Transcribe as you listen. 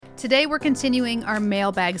Today we're continuing our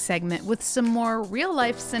mailbag segment with some more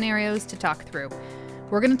real-life scenarios to talk through.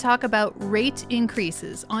 We're going to talk about rate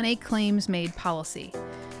increases on a claims-made policy,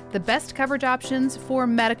 the best coverage options for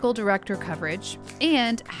medical director coverage,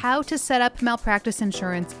 and how to set up malpractice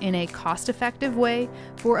insurance in a cost-effective way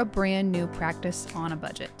for a brand new practice on a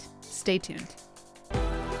budget. Stay tuned.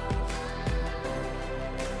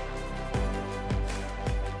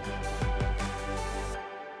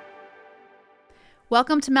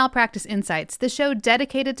 Welcome to Malpractice Insights, the show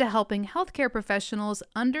dedicated to helping healthcare professionals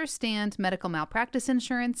understand medical malpractice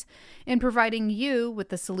insurance and providing you with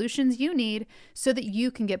the solutions you need so that you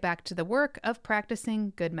can get back to the work of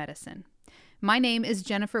practicing good medicine. My name is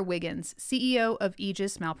Jennifer Wiggins, CEO of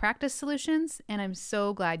Aegis Malpractice Solutions, and I'm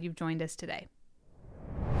so glad you've joined us today.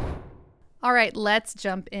 All right, let's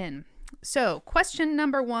jump in. So, question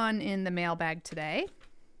number 1 in the mailbag today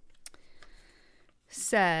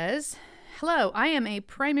says, hello, I am a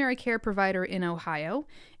primary care provider in Ohio,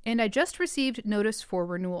 and I just received notice for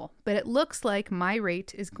renewal, but it looks like my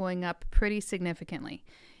rate is going up pretty significantly.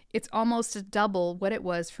 It's almost double what it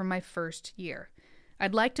was for my first year.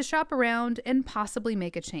 I'd like to shop around and possibly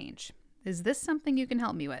make a change. Is this something you can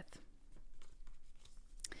help me with?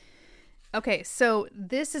 Okay, so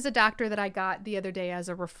this is a doctor that I got the other day as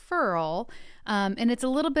a referral, and it's a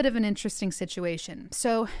little bit of an interesting situation.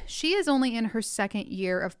 So she is only in her second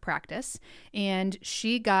year of practice, and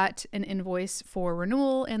she got an invoice for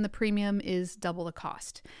renewal, and the premium is double the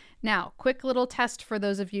cost. Now, quick little test for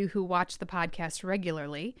those of you who watch the podcast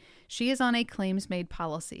regularly. She is on a claims-made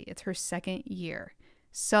policy. It's her second year.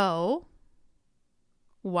 So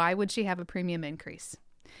why would she have a premium increase?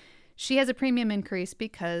 She has a premium increase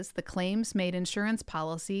because the claims-made insurance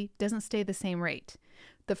policy doesn't stay the same rate.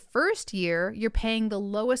 The first year, you're paying the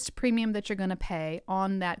lowest premium that you're going to pay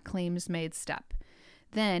on that claims-made step.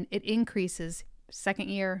 Then it increases second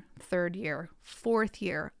year, third year, fourth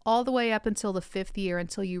year, all the way up until the fifth year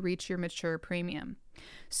until you reach your mature premium.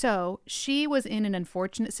 So she was in an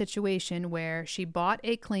unfortunate situation where she bought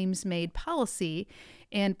a claims-made policy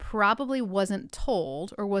and probably wasn't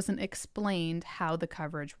told or wasn't explained how the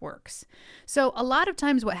coverage works. So a lot of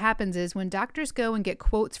times what happens is when doctors go and get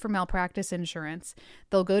quotes for malpractice insurance,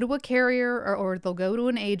 they'll go to a carrier or they'll go to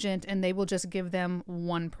an agent and they will just give them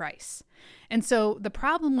one price. And so the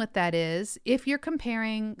problem with that is if you're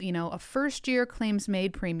comparing, a first year claims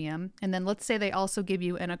made premium, and then let's say they also give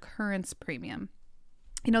you an occurrence premium,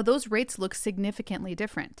 those rates look significantly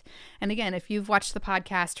different. And again, if you've watched the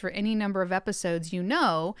podcast for any number of episodes, you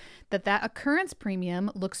know that occurrence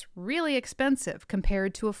premium looks really expensive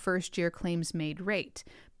compared to a first-year claims-made rate.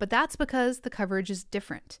 But that's because the coverage is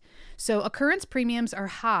different. So occurrence premiums are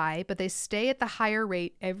high, but they stay at the higher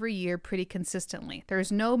rate every year pretty consistently.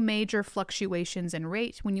 There's no major fluctuations in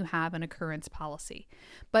rate when you have an occurrence policy.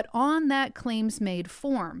 But on that claims-made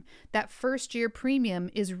form, that first-year premium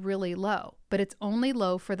is really low. But it's only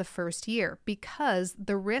low for the first year because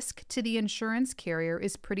the risk to the insurance carrier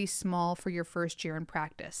is pretty small for your first year in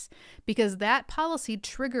practice because that policy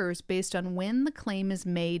triggers based on when the claim is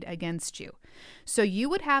made against you. So you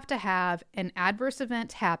would have to have an adverse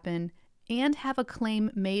event happen and have a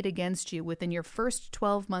claim made against you within your first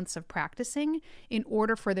 12 months of practicing in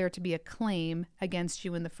order for there to be a claim against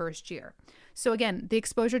you in the first year. So again, the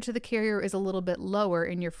exposure to the carrier is a little bit lower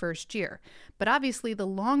in your first year. But obviously, the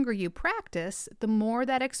longer you practice, the more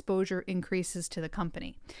that exposure increases to the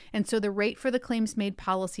company. And so the rate for the claims-made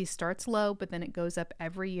policy starts low, but then it goes up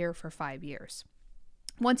every year for 5 years.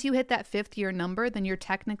 Once you hit that fifth year number, then you're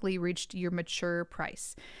technically reached your mature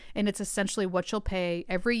price. And it's essentially what you'll pay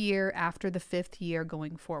every year after the fifth year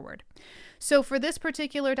going forward. So for this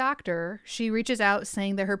particular doctor, she reaches out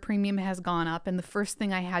saying that her premium has gone up. And the first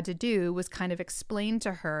thing I had to do was kind of explain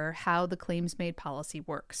to her how the claims-made policy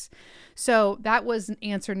works. So that was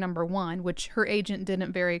answer number 1, which her agent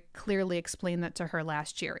didn't very clearly explain that to her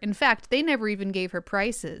last year. In fact, they never even gave her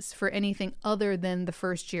prices for anything other than the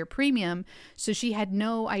first year premium. So she had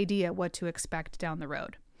no idea what to expect down the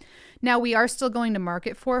road. Now, we are still going to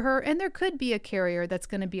market for her, and there could be a carrier that's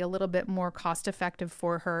going to be a little bit more cost effective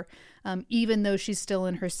for her, even though she's still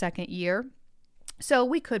in her second year. So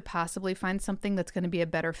we could possibly find something that's going to be a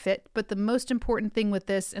better fit. But the most important thing with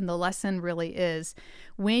this and the lesson really is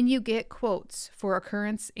when you get quotes for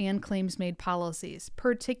occurrence and claims made policies,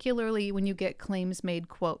 particularly when you get claims made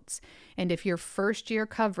quotes. And if you're first year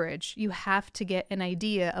coverage, you have to get an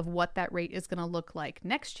idea of what that rate is going to look like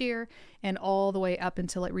next year and all the way up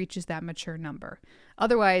until it reaches that mature number.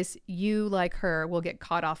 Otherwise, you, like her, will get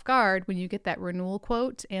caught off guard when you get that renewal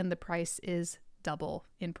quote and the price is double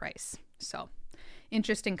in price. So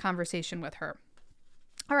interesting conversation with her.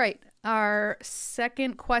 All right, our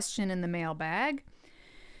second question in the mailbag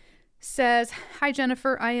says, "Hi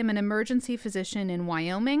Jennifer, I am an emergency physician in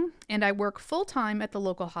Wyoming and I work full-time at the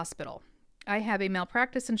local hospital. I have a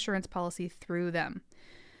malpractice insurance policy through them.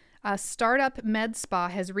 A startup med spa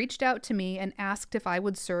has reached out to me and asked if I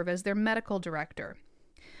would serve as their medical director.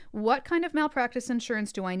 What kind of malpractice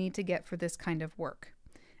insurance do I need to get for this kind of work?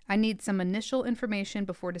 I need some initial information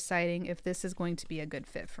before deciding if this is going to be a good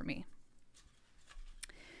fit for me."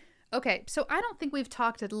 Okay, so I don't think we've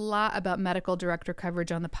talked a lot about medical director coverage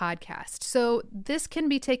on the podcast. So this can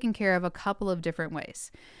be taken care of a couple of different ways.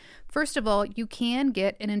 First of all, you can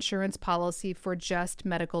get an insurance policy for just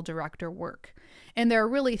medical director work. And there are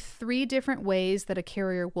really 3 different ways that a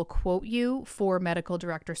carrier will quote you for medical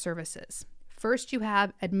director services. First, you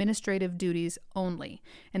have administrative duties only,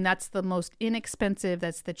 and that's the most inexpensive,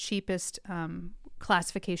 that's the cheapest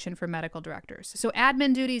classification for medical directors. So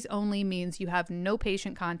admin duties only means you have no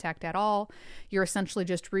patient contact at all. You're essentially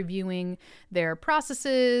just reviewing their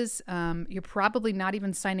processes. You're probably not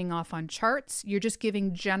even signing off on charts. You're just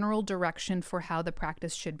giving general direction for how the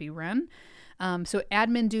practice should be run. So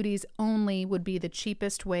admin duties only would be the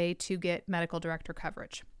cheapest way to get medical director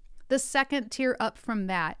coverage. The second tier up from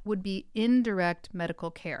that would be indirect medical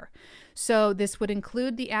care. So this would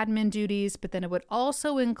include the admin duties, but then it would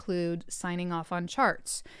also include signing off on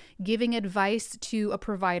charts, giving advice to a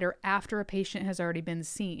provider after a patient has already been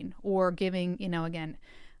seen, or giving,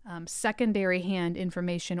 secondary hand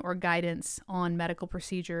information or guidance on medical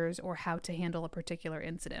procedures or how to handle a particular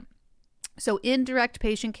incident. So indirect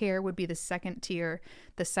patient care would be the second tier,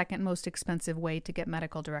 the second most expensive way to get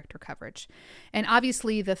medical director coverage. And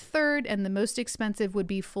obviously the third and the most expensive would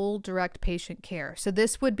be full direct patient care. So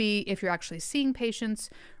this would be if you're actually seeing patients,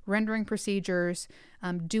 rendering procedures,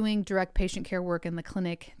 doing direct patient care work in the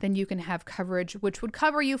clinic, then you can have coverage, which would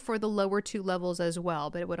cover you for the lower 2 levels as well,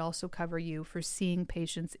 but it would also cover you for seeing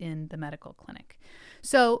patients in the medical clinic.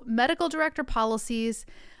 So medical director policies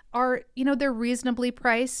are, they're reasonably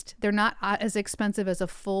priced. They're not as expensive as a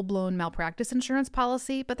full-blown malpractice insurance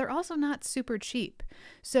policy, but they're also not super cheap.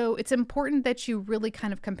 So it's important that you really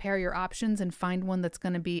kind of compare your options and find one that's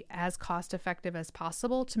going to be as cost-effective as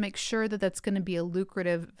possible to make sure that that's going to be a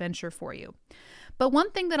lucrative venture for you. But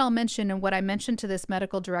one thing that I'll mention, and what I mentioned to this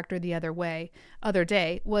medical director the other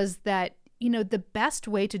day, was that the best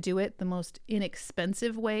way to do it, the most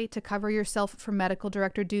inexpensive way to cover yourself for medical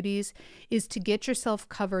director duties, is to get yourself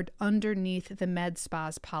covered underneath the med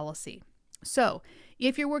spa's policy. So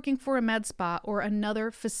if you're working for a med spa or another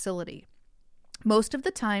facility, most of the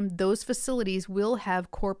time those facilities will have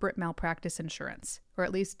corporate malpractice insurance, or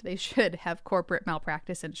at least they should have corporate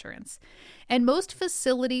malpractice insurance. And most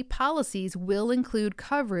facility policies will include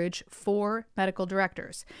coverage for medical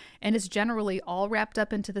directors. And it's generally all wrapped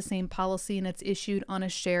up into the same policy, and it's issued on a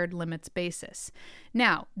shared limits basis.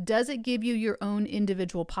 Now, does it give you your own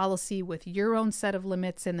individual policy with your own set of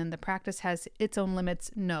limits and then the practice has its own limits?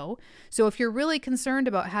 No. So if you're really concerned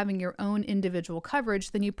about having your own individual coverage,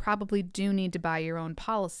 then you probably do need to buy your own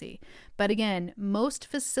policy. But again, most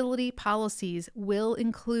facility policies will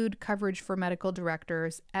include coverage for medical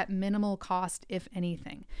directors at minimal cost, if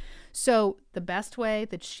anything. So the best way,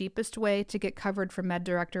 the cheapest way to get covered for med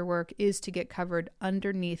director work is to get covered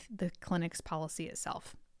underneath the clinic's policy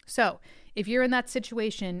itself. So if you're in that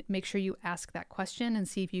situation, make sure you ask that question and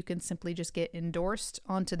see if you can simply just get endorsed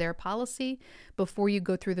onto their policy before you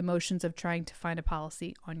go through the motions of trying to find a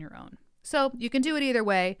policy on your own. So you can do it either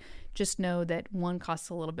way. Just know that one costs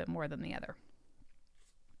a little bit more than the other.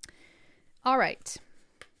 All right.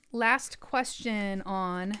 Last question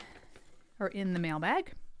in the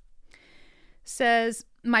mailbag says,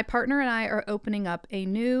 "My partner and I are opening up a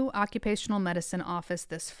new occupational medicine office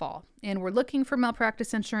this fall, and we're looking for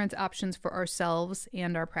malpractice insurance options for ourselves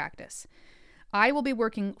and our practice. I will be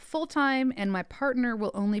working full-time, and my partner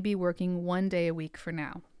will only be working 1 day a week for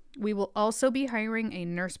now. We will also be hiring a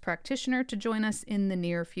nurse practitioner to join us in the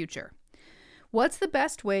near future. What's the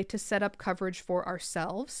best way to set up coverage for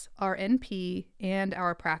ourselves, our NP, and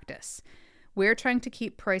our practice? We're trying to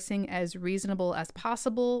keep pricing as reasonable as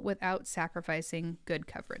possible without sacrificing good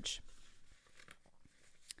coverage."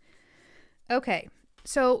 Okay,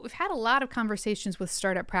 so we've had a lot of conversations with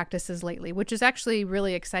startup practices lately, which is actually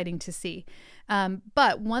really exciting to see.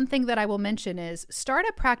 But one thing that I will mention is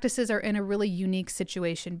startup practices are in a really unique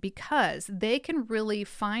situation because they can really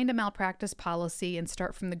find a malpractice policy and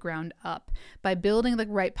start from the ground up by building the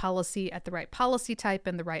right policy at the right policy type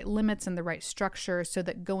and the right limits and the right structure so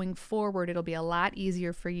that going forward, it'll be a lot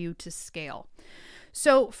easier for you to scale.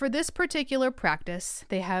 So for this particular practice,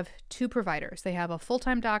 they have two providers. They have a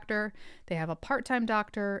full-time doctor, they have a part-time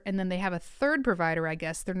doctor, and then they have a third provider, I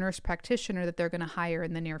guess, their nurse practitioner that they're going to hire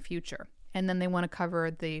in the near future. And then they want to cover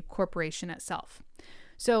the corporation itself.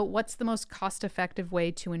 So what's the most cost-effective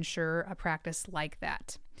way to insure a practice like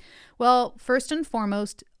that? Well, first and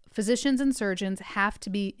foremost, physicians and surgeons have to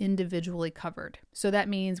be individually covered. So that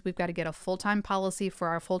means we've got to get a full-time policy for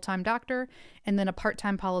our full-time doctor and then a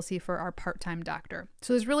part-time policy for our part-time doctor.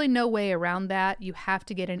 So there's really no way around that. You have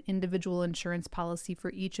to get an individual insurance policy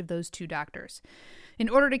for each of those two doctors. In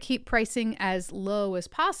order to keep pricing as low as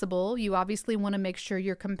possible, you obviously want to make sure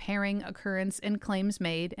you're comparing occurrence and claims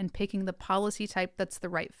made and picking the policy type that's the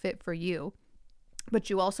right fit for you.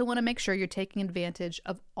 But you also want to make sure you're taking advantage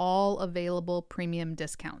of all available premium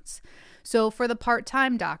discounts. So for the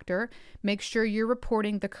part-time doctor, make sure you're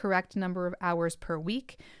reporting the correct number of hours per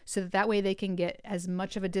week so that way they can get as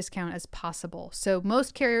much of a discount as possible. So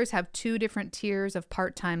most carriers have two different tiers of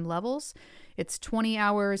part-time levels. It's 20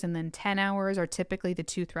 hours and then 10 hours are typically the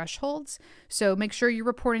two thresholds. So make sure you're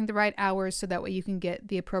reporting the right hours so that way you can get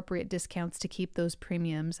the appropriate discounts to keep those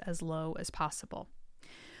premiums as low as possible.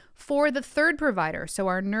 For the third provider, so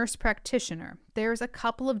our nurse practitioner, there's a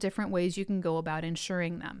couple of different ways you can go about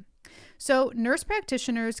insuring them. So nurse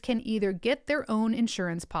practitioners can either get their own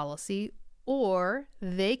insurance policy or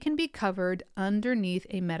they can be covered underneath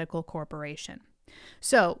a medical corporation.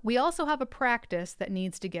 So we also have a practice that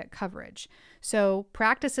needs to get coverage. So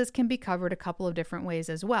practices can be covered a couple of different ways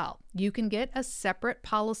as well. You can get a separate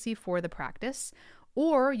policy for the practice,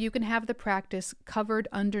 or you can have the practice covered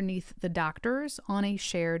underneath the doctors on a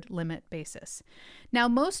shared limit basis. Now,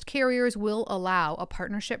 most carriers will allow a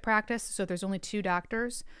partnership practice, so there's only two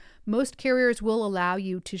doctors. Most carriers will allow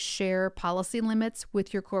you to share policy limits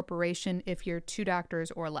with your corporation if you're two doctors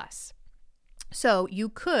or less. So you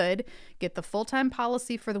could get the full-time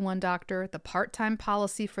policy for the one doctor, the part-time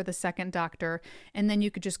policy for the second doctor, and then you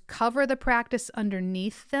could just cover the practice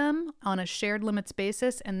underneath them on a shared limits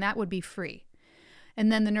basis, and that would be free. And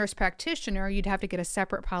then the nurse practitioner, you'd have to get a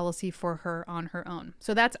separate policy for her on her own.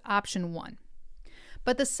 So that's option one.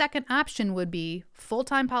 But the second option would be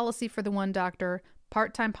full-time policy for the one doctor,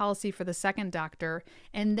 part-time policy for the second doctor,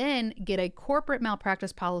 and then get a corporate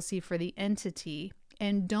malpractice policy for the entity,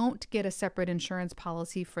 and don't get a separate insurance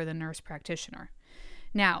policy for the nurse practitioner.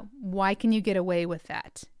 Now, why can you get away with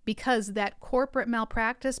that? Because that corporate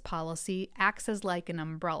malpractice policy acts as like an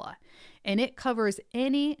umbrella, and it covers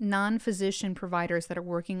any non-physician providers that are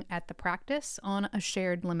working at the practice on a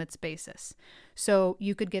shared limits basis. So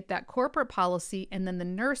you could get that corporate policy, and then the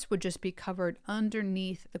nurse would just be covered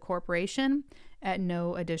underneath the corporation at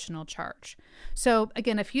no additional charge. So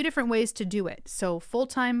again, a few different ways to do it. So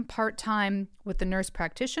full-time, part-time with the nurse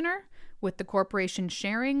practitioner, with the corporation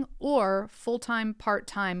sharing, or full-time,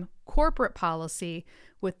 part-time corporate policy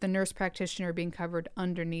with the nurse practitioner being covered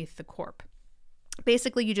underneath the corp.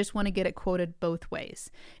 Basically, you just want to get it quoted both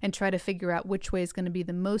ways and try to figure out which way is going to be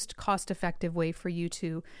the most cost-effective way for you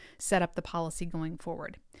to set up the policy going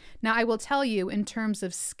forward. Now, I will tell you, in terms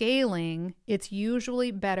of scaling, it's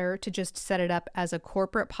usually better to just set it up as a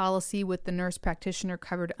corporate policy with the nurse practitioner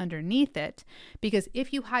covered underneath it, because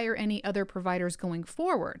if you hire any other providers going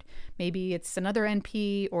forward, maybe it's another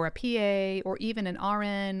NP or a PA or even an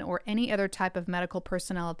RN or any other type of medical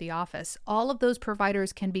personnel at the office, all of those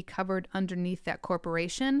providers can be covered underneath that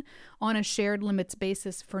corporation on a shared limits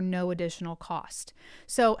basis for no additional cost.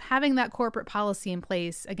 So having that corporate policy in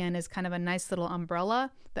place, again, is kind of a nice little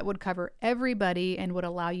umbrella that would cover everybody and would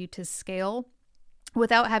allow you to scale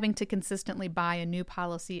without having to consistently buy a new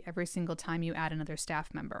policy every single time you add another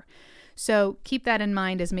staff member. So keep that in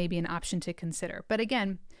mind as maybe an option to consider. But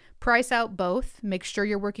again, price out both. Make sure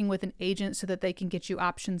you're working with an agent so that they can get you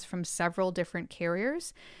options from several different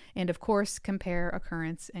carriers. And of course, compare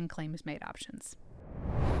occurrence and claims made options.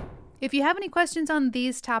 If you have any questions on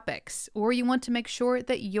these topics, or you want to make sure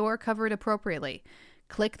that you're covered appropriately,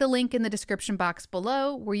 click the link in the description box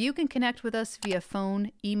below where you can connect with us via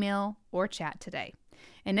phone, email, or chat today.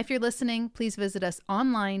 And if you're listening, please visit us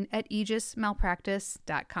online at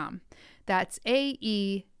aegismalpractice.com. That's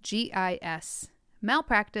AEGIS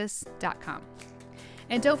malpractice.com.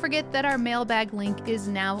 And don't forget that our mailbag link is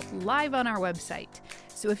now live on our website.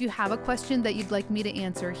 So if you have a question that you'd like me to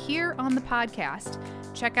answer here on the podcast,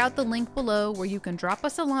 check out the link below where you can drop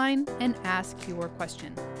us a line and ask your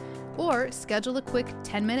question. Or schedule a quick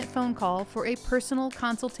 10-minute phone call for a personal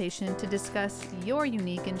consultation to discuss your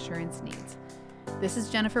unique insurance needs. This is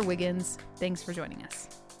Jennifer Wiggins. Thanks for joining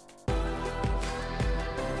us.